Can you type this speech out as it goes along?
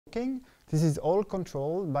This is all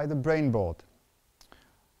controlled by the Brainboard.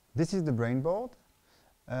 This is the Brainboard.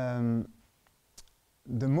 The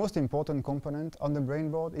most important component on the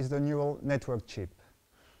Brainboard is the neural network chip.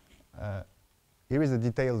 Here is a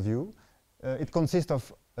detailed view. It consists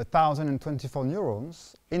of 1,024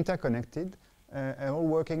 neurons interconnected and all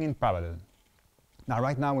working in parallel. Now,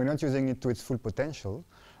 right now, we're not using it to its full potential,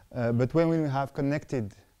 but when we have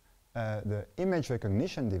connected the image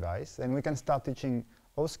recognition device, then we can start teaching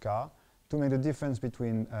Oscar to make the difference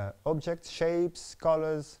between objects, shapes,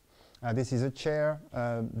 colors. This is a chair,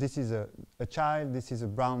 this is a child, this is a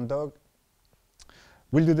brown dog.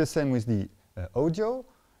 We'll do the same with the audio.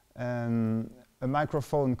 A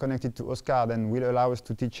microphone connected to Oscar then will allow us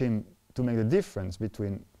to teach him to make the difference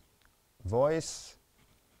between voice,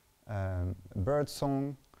 bird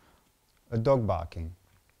song, a dog barking.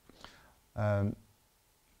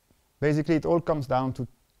 Basically, it all comes down to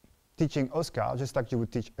teaching Oscar just like you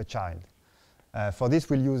would teach a child. For this,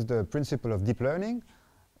 we'll use the principle of deep learning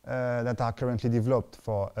that are currently developed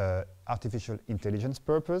for artificial intelligence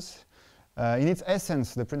purpose. In its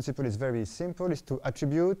essence, the principle is very simple, is to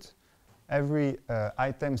attribute every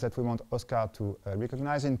items that we want Oscar to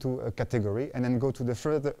recognize into a category and then go to the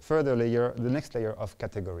further layer, the next layer of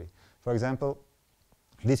category. For example,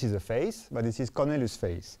 this is a face, but this is Cornelis'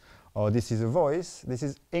 face. Or this is a voice, this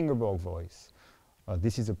is Ingeborg voice.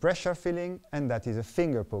 This is a pressure feeling, and that is a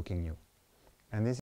finger poking you. And this